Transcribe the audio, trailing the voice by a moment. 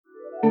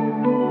Hey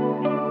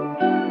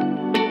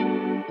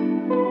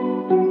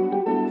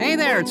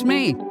there, it's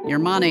me, your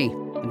money,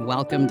 and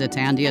welcome to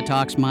Tandia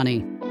Talks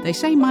Money. They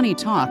say money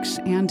talks,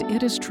 and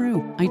it is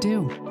true, I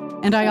do.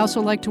 And I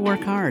also like to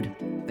work hard.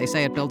 They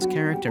say it builds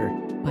character,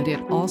 but it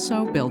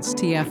also builds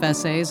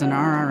TFSAs and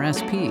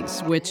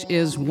RRSPs, which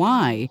is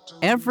why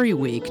every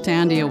week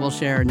Tandia will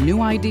share new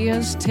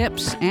ideas,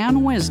 tips,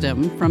 and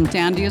wisdom from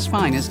Tandia's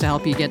finest to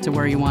help you get to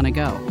where you want to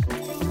go.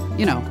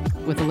 You know,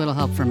 with a little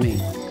help from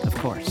me, of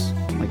course.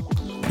 Like,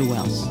 who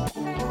else?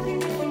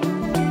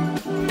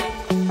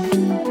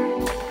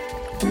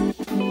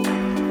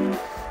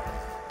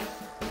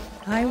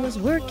 I was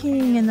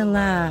working in the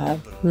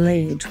lab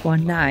late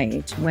one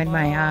night when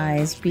my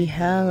eyes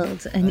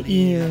beheld an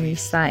eerie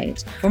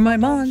sight. For my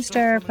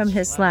monster from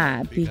his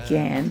slab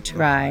began to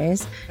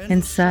rise,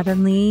 and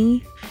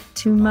suddenly,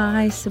 to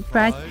my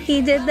surprise,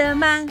 he did the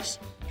mash.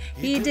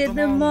 He did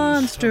the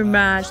monster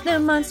mash, the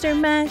monster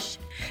mash.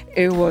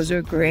 It was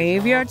a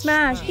graveyard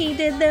smash. He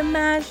did the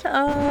mash.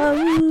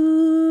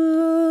 Oh.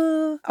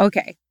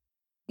 Okay.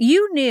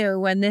 You knew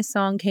when this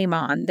song came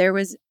on, there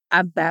was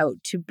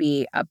about to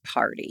be a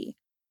party.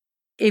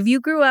 If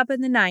you grew up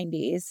in the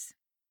 90s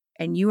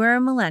and you were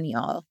a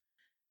millennial,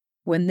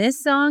 when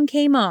this song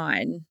came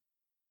on,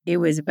 it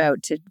was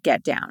about to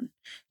get down.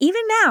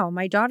 Even now,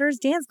 my daughter's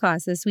dance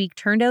class this week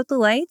turned out the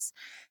lights.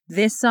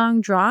 This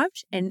song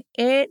dropped and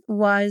it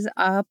was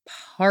a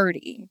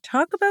party.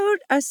 Talk about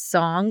a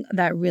song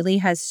that really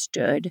has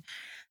stood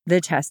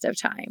the test of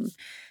time.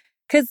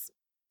 Because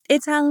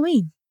it's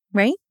Halloween,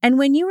 right? And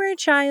when you were a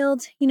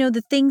child,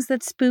 the things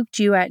that spooked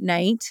you at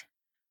night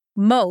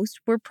most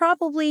were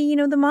probably,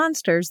 the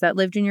monsters that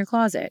lived in your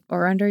closet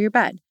or under your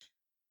bed.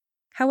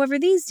 However,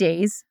 these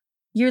days,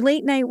 your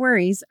late night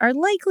worries are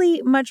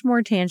likely much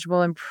more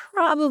tangible and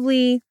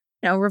probably,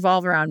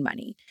 revolve around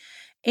money.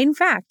 In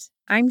fact,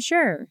 I'm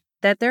sure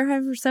that there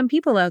are some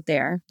people out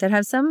there that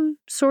have some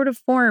sort of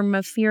form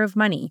of fear of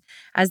money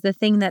as the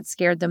thing that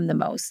scared them the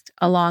most,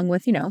 along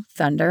with,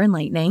 thunder and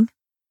lightning,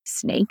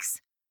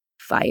 snakes,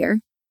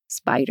 fire,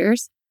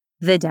 spiders,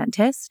 the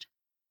dentist.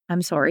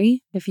 I'm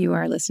sorry if you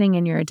are listening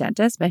and you're a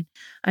dentist, but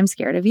I'm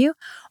scared of you.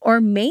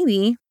 Or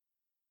maybe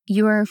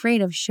you are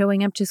afraid of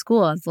showing up to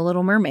school as the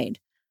Little Mermaid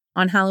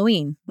on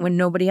Halloween when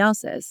nobody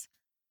else is.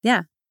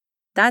 Yeah,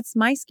 that's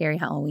my scary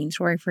Halloween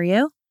story for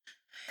you.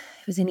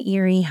 It was an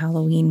eerie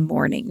Halloween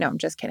morning. No, I'm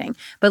just kidding.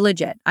 But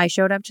legit, I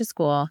showed up to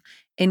school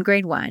in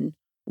grade 1,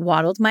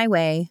 waddled my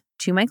way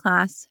to my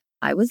class.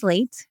 I was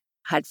late,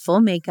 had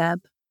full makeup,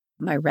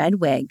 my red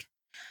wig,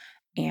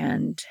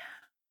 and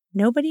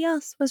nobody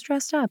else was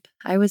dressed up.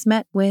 I was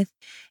met with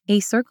a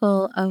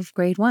circle of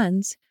grade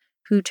 1s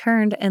who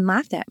turned and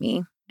laughed at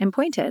me and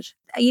pointed.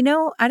 I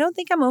don't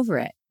think I'm over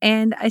it.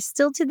 And I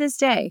still to this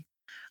day,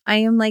 I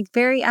am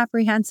very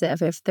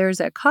apprehensive. If there's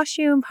a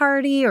costume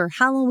party or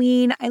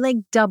Halloween, I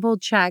double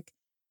check,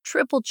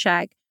 triple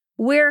check,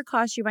 wear a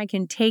costume I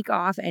can take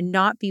off and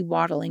not be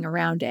waddling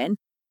around in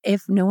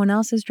if no one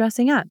else is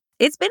dressing up.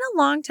 It's been a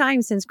long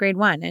time since grade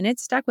 1 and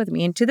it's stuck with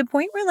me. And to the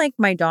point where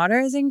my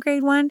daughter is in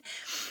grade 1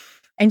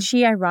 and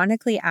she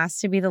ironically asked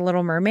to be the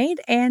Little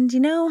Mermaid. And,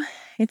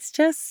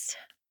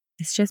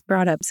 it's just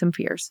brought up some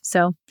fears.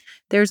 So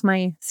there's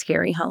my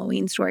scary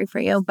Halloween story for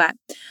you. But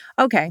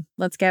okay,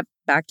 let's get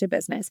back to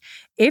business.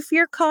 If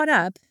you're caught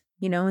up,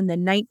 in the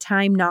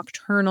nighttime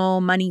nocturnal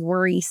money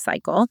worry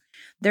cycle,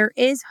 there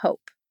is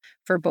hope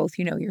for both,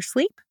 your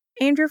sleep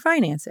and your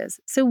finances.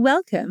 So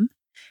welcome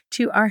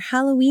to our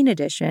Halloween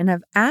edition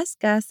of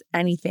Ask Us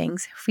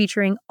Anythings,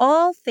 featuring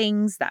all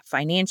things that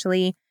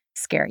financially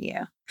scare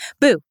you.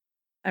 Boo!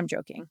 I'm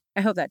joking.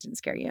 I hope that didn't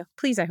scare you.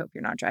 Please, I hope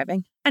you're not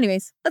driving.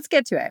 Anyways, let's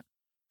get to it.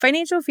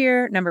 Financial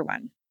fear number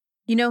 1.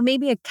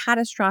 Maybe a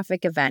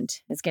catastrophic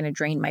event is going to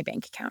drain my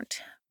bank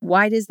account.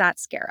 Why does that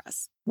scare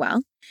us?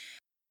 Well,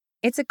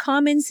 it's a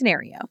common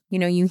scenario.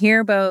 You hear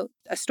about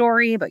a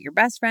story about your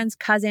best friend's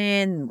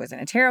cousin was in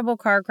a terrible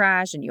car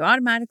crash, and you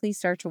automatically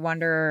start to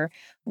wonder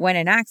when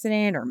an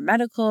accident or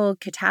medical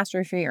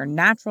catastrophe or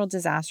natural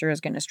disaster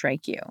is going to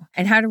strike you.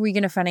 And how are we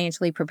going to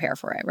financially prepare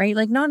for it, right?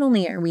 Not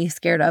only are we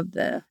scared of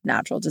the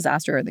natural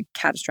disaster or the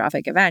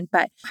catastrophic event,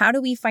 but how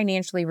do we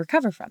financially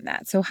recover from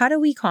that? So how do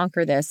we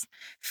conquer this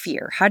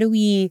fear? How do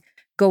we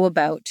go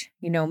about,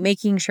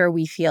 making sure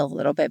we feel a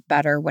little bit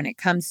better when it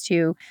comes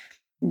to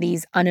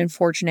these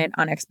unfortunate,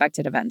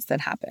 unexpected events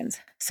that happens?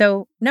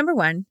 So number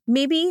 1,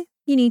 maybe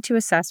you need to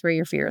assess where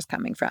your fear is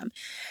coming from.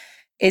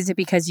 Is it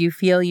because you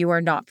feel you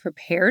are not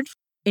prepared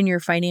in your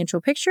financial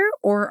picture,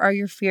 or are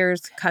your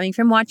fears coming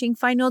from watching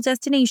Final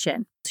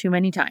Destination too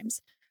many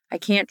times? I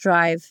can't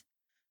drive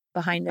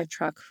behind a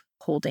truck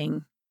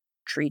holding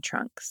tree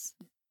trunks.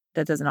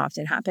 That doesn't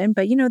often happen,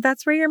 but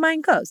that's where your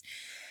mind goes.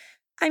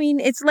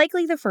 It's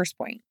likely the first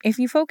point. If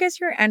you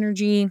focus your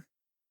energy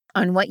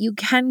on what you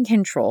can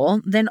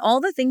control, then all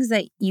the things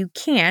that you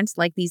can't,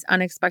 like these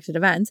unexpected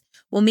events,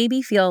 will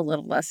maybe feel a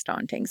little less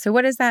daunting. So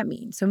what does that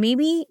mean? So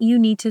maybe you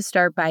need to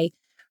start by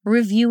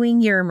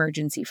reviewing your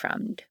emergency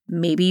fund.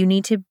 Maybe you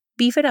need to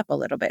beef it up a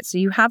little bit so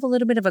you have a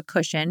little bit of a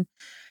cushion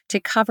to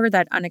cover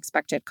that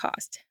unexpected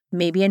cost.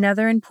 Maybe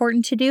another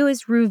important to do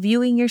is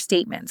reviewing your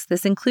statements.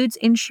 This includes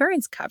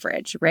insurance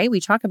coverage, right?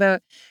 We talk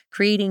about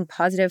creating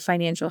positive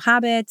financial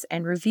habits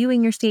and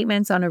reviewing your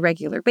statements on a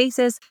regular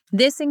basis.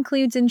 This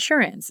includes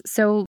insurance.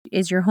 So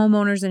is your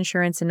homeowner's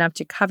insurance enough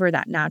to cover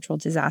that natural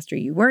disaster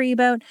you worry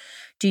about?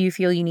 Do you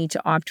feel you need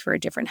to opt for a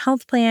different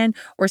health plan?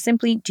 Or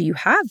simply, do you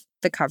have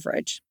the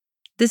coverage?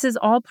 This is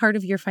all part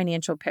of your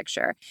financial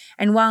picture.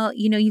 And while,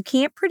 you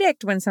can't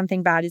predict when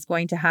something bad is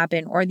going to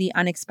happen or the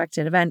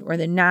unexpected event or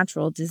the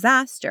natural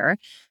disaster,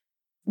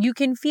 you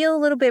can feel a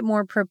little bit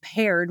more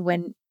prepared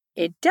when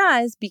it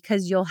does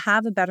because you'll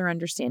have a better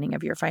understanding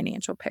of your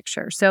financial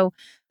picture. So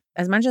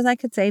as much as I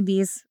could say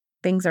these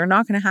things are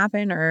not going to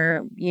happen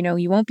or,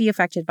 you won't be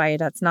affected by it,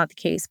 that's not the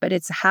case. But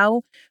it's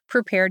how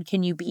prepared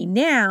can you be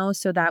now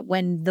so that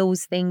when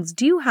those things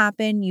do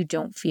happen, you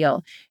don't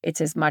feel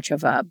it's as much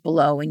of a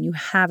blow and you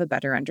have a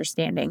better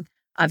understanding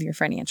of your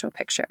financial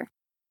picture.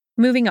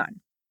 Moving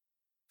on.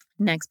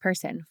 Next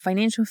person,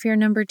 financial fear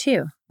number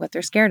 2, what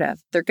they're scared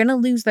of. They're going to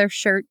lose their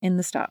shirt in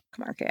the stock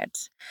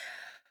market.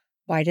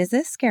 Why does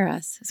this scare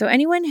us? So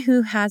anyone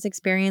who has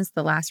experienced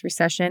the last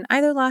recession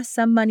either lost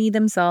some money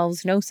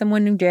themselves, know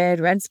someone who did,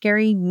 read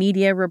scary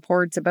media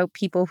reports about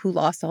people who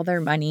lost all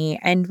their money.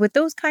 And with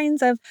those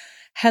kinds of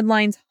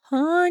headlines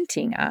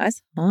haunting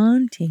us,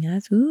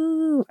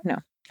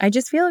 no, I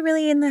just feel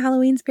really in the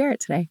Halloween spirit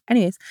today.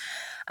 Anyways,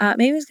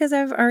 maybe it's because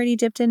I've already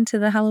dipped into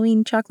the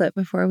Halloween chocolate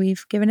before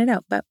we've given it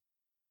out, but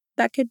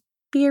that could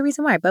be a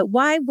reason why. But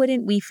why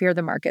wouldn't we fear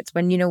the markets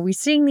when, we're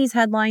seeing these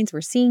headlines,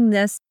 we're seeing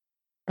this,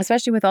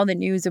 especially with all the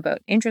news about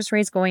interest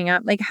rates going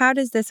up? Like, how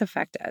does this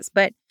affect us?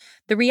 But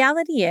the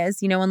reality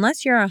is,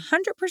 unless you're 100%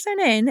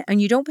 in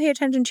and you don't pay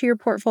attention to your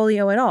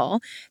portfolio at all,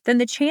 then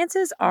the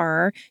chances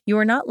are you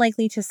are not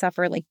likely to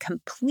suffer like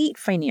complete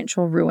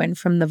financial ruin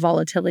from the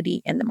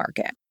volatility in the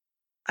market.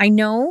 I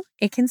know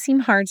it can seem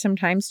hard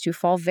sometimes to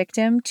fall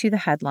victim to the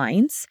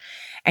headlines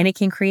and it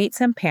can create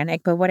some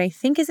panic, but what I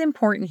think is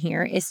important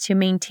here is to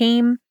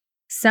maintain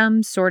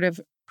some sort of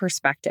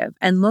perspective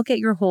and look at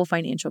your whole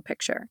financial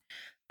picture.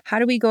 How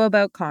do we go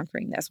about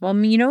conquering this? Well,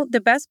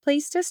 the best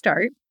place to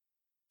start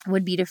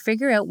would be to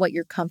figure out what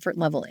your comfort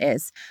level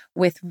is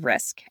with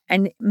risk.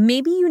 And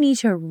maybe you need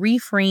to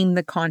reframe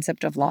the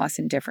concept of loss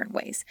in different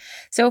ways.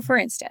 So for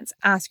instance,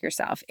 ask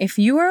yourself if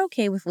you are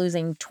okay with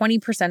losing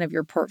 20% of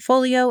your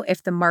portfolio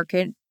if the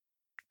market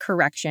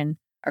correction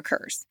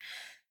occurs.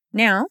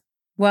 Now,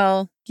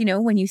 well,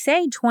 when you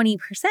say 20%,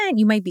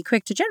 you might be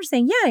quick to jump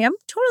saying, yeah, I'm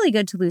totally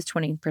good to lose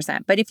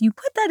 20%. But if you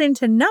put that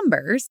into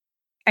numbers,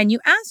 and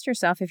you asked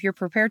yourself if you're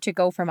prepared to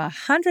go from a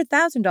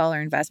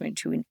 $100,000 investment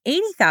to an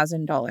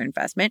 $80,000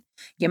 investment,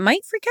 you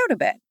might freak out a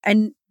bit.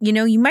 And,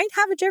 you might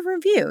have a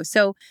different view.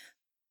 So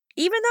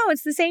even though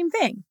it's the same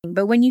thing,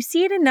 but when you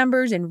see it in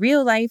numbers in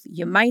real life,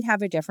 you might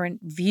have a different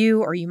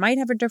view or you might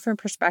have a different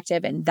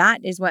perspective. And that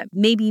is what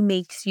maybe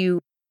makes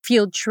you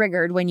feel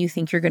triggered when you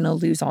think you're going to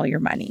lose all your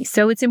money.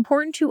 So it's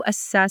important to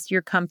assess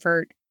your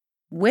comfort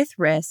with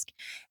risk,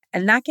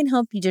 and that can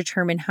help you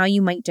determine how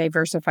you might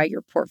diversify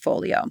your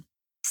portfolio.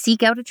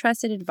 Seek out a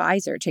trusted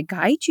advisor to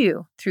guide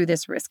you through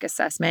this risk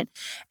assessment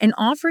and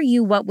offer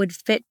you what would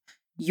fit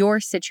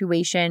your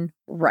situation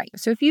right.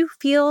 So if you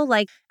feel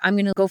like I'm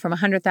going to go from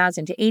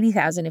 100,000 to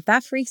 80,000, if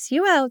that freaks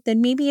you out,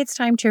 then maybe it's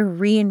time to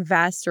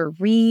reinvest or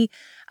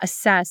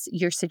reassess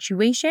your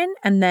situation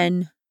and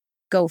then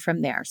go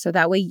from there. So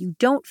that way you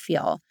don't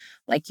feel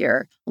like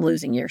you're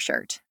losing your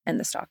shirt in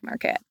the stock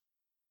market.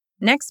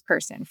 Next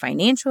person,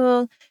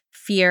 financial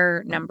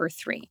fear number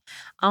 3.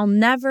 I'll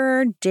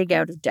never dig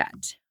out of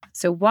debt.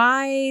 So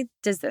why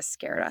does this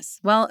scare us?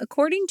 Well,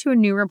 according to a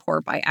new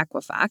report by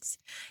Equifax,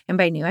 and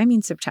by new, I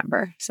mean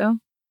September, so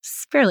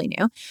it's fairly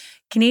new,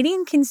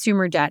 Canadian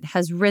consumer debt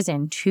has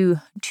risen to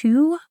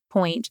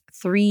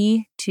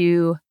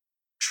 $2.32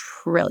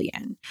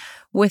 trillion,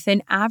 with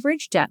an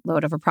average debt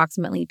load of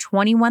approximately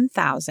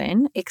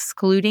 $21,000,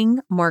 excluding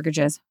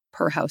mortgages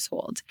per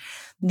household.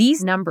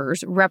 These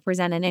numbers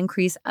represent an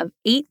increase of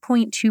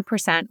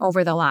 8.2%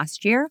 over the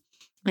last year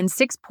and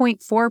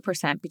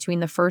 6.4% between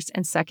the first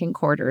and second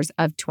quarters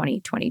of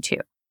 2022.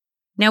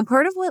 Now,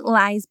 part of what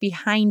lies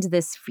behind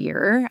this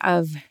fear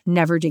of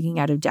never digging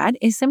out of debt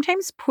is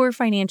sometimes poor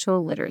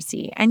financial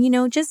literacy and,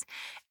 just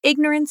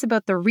ignorance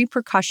about the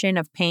repercussion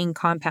of paying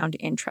compound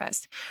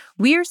interest.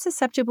 We are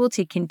susceptible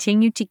to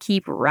continue to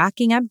keep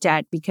racking up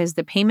debt because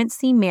the payments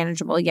seem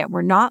manageable, yet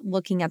we're not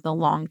looking at the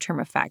long-term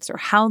effects or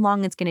how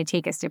long it's going to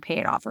take us to pay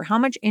it off or how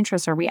much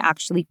interest are we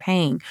actually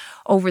paying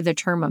over the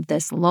term of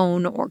this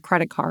loan or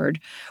credit card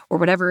or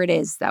whatever it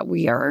is that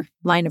we are,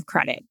 line of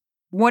credit,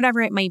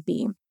 whatever it might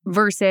be,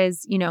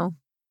 versus,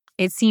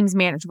 it seems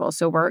manageable.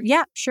 So we're,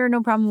 yeah, sure,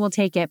 no problem, we'll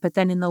take it. But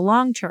then in the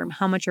long term,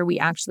 how much are we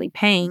actually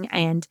paying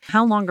and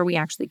how long are we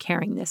actually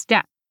carrying this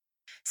debt?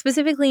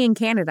 Specifically in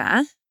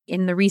Canada,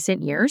 in the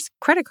recent years,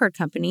 credit card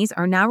companies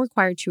are now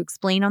required to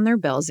explain on their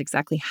bills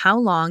exactly how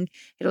long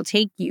it'll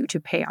take you to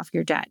pay off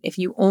your debt if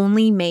you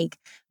only make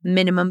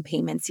minimum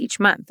payments each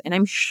month. And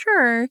I'm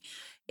sure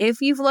If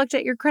you've looked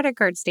at your credit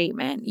card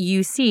statement,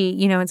 you see,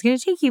 it's going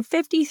to take you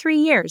 53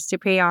 years to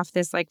pay off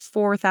this like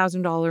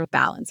 $4,000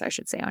 balance, I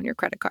should say, on your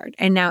credit card.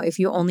 And now if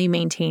you only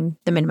maintain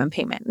the minimum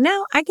payment.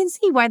 Now, I can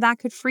see why that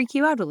could freak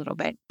you out a little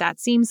bit. That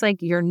seems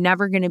like you're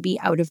never going to be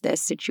out of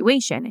this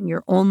situation and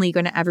you're only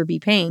going to ever be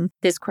paying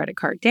this credit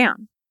card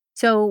down.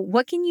 So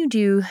what can you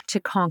do to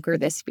conquer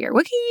this fear?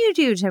 What can you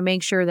do to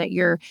make sure that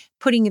you're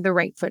putting the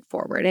right foot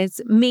forward? It's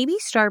maybe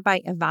start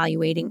by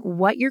evaluating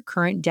what your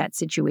current debt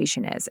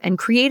situation is and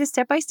create a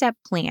step-by-step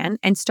plan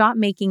and stop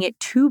making it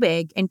too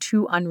big and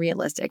too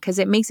unrealistic because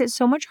it makes it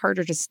so much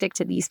harder to stick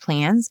to these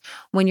plans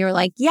when you're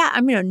like, yeah,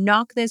 I'm going to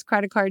knock this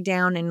credit card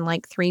down in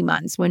like 3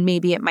 months when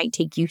maybe it might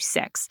take you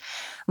 6.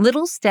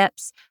 Little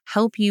steps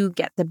help you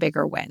get the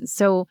bigger wins.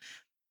 So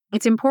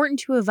it's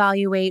important to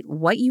evaluate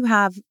what you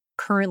have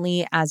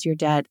currently as your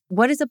debt.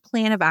 What is a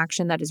plan of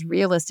action that is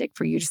realistic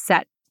for you to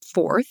set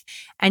forth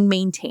and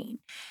maintain?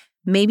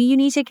 Maybe you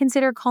need to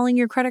consider calling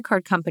your credit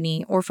card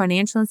company or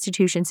financial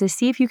institutions to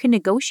see if you can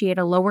negotiate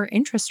a lower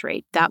interest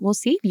rate that will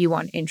save you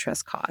on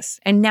interest costs.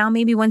 And now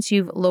maybe once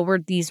you've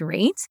lowered these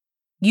rates,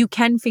 you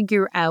can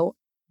figure out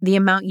the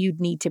amount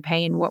you'd need to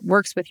pay and what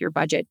works with your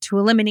budget to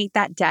eliminate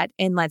that debt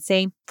in, let's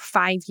say,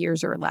 5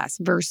 years or less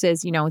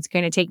versus, it's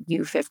going to take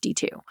you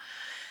 52.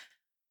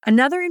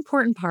 Another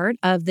important part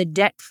of the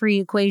debt-free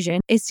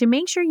equation is to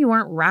make sure you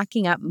aren't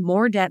racking up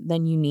more debt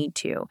than you need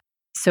to.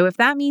 So if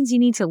that means you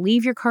need to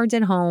leave your cards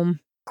at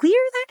home,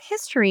 clear that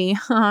history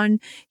on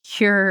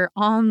your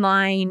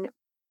online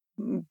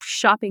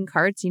shopping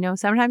carts.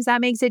 Sometimes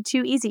that makes it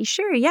too easy.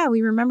 Sure, yeah,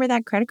 we remember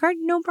that credit card,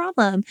 no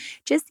problem.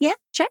 Just,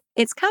 check,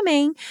 it's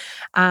coming.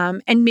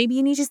 And maybe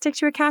you need to stick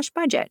to a cash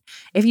budget.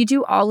 If you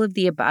do all of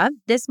the above,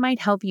 this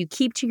might help you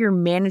keep to your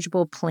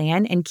manageable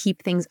plan and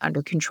keep things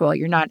under control.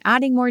 You're not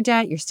adding more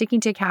debt, you're sticking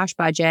to a cash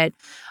budget.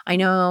 I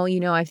know,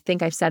 I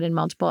think I've said in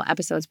multiple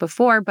episodes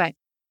before, but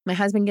my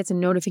husband gets a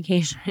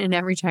notification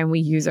every time we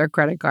use our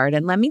credit card.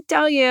 And let me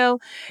tell you,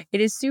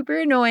 it is super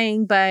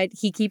annoying, but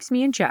he keeps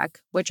me in check,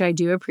 which I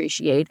do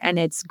appreciate. And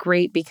it's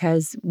great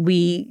because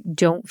we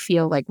don't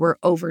feel like we're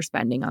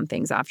overspending on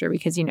things after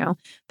because,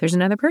 there's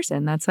another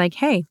person that's like,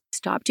 hey,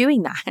 stop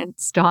doing that.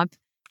 Stop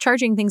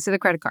charging things to the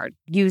credit card.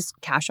 Use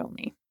cash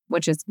only,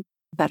 which is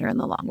better in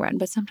the long run,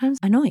 but sometimes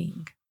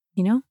annoying,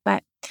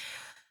 but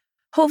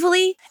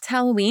hopefully it's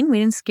Halloween. We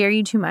didn't scare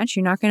you too much.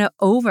 You're not going to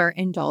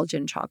overindulge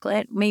in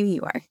chocolate. Maybe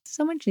you are. It's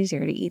so much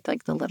easier to eat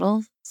like the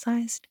little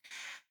sized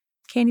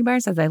candy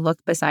bars as I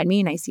look beside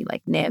me and I see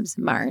like Nibs,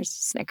 Mars,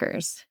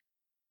 Snickers,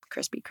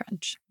 Crispy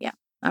Crunch. Yeah,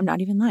 I'm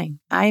not even lying.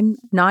 I'm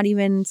not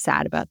even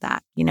sad about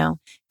that.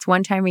 It's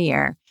one time a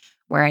year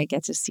where I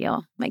get to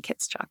steal my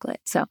kids' chocolate.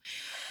 So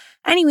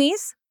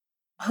anyways,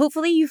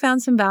 hopefully you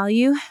found some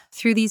value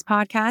through these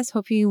podcasts.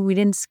 Hopefully we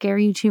didn't scare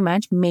you too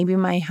much. Maybe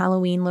my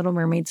Halloween Little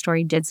Mermaid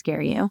story did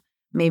scare you.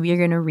 Maybe you're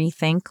going to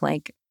rethink,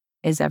 like,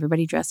 is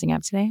everybody dressing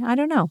up today? I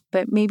don't know,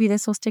 but maybe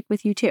this will stick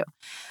with you too.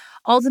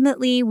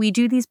 Ultimately, we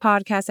do these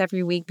podcasts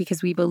every week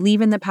because we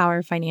believe in the power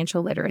of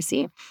financial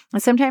literacy.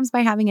 And sometimes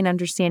by having an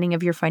understanding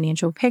of your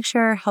financial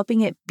picture,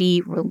 helping it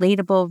be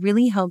relatable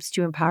really helps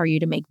to empower you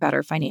to make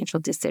better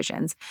financial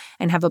decisions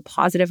and have a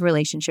positive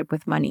relationship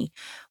with money.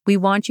 We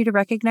want you to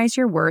recognize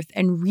your worth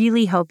and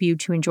really help you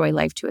to enjoy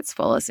life to its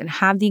fullest and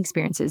have the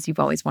experiences you've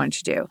always wanted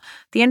to do.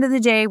 At the end of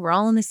the day, we're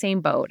all in the same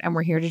boat and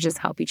we're here to just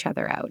help each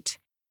other out.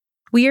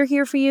 We are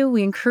here for you.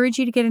 We encourage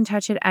you to get in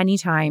touch at any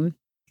time,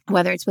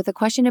 whether it's with a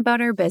question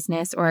about our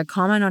business or a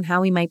comment on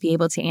how we might be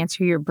able to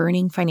answer your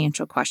burning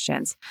financial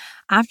questions.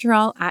 After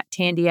all, at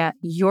Tandia,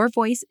 your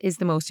voice is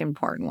the most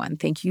important one.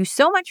 Thank you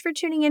so much for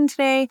tuning in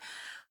today.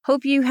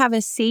 Hope you have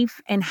a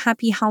safe and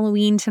happy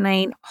Halloween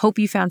tonight. Hope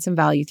you found some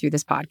value through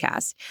this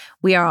podcast.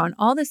 We are on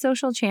all the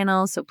social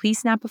channels, so please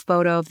snap a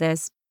photo of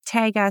this,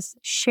 tag us,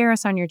 share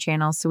us on your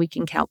channel so we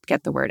can help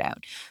get the word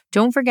out.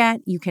 Don't forget,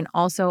 you can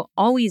also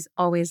always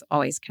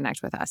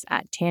connect with us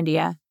at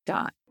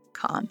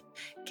tandia.com.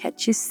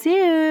 Catch you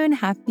soon.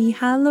 Happy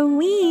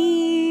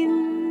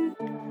Halloween.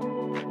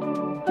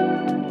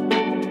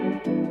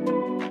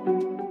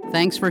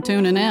 Thanks for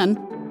tuning in.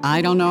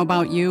 I don't know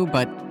about you,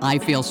 but I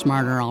feel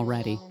smarter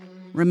already.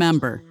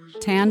 Remember,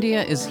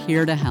 Tandia is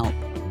here to help.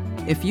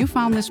 If you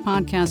found this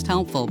podcast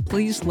helpful,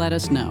 please let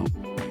us know.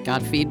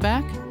 Got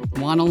feedback?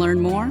 Want to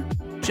learn more?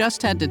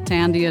 Just head to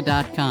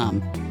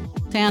tandia.com.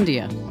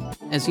 Tandia,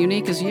 as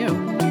unique as you.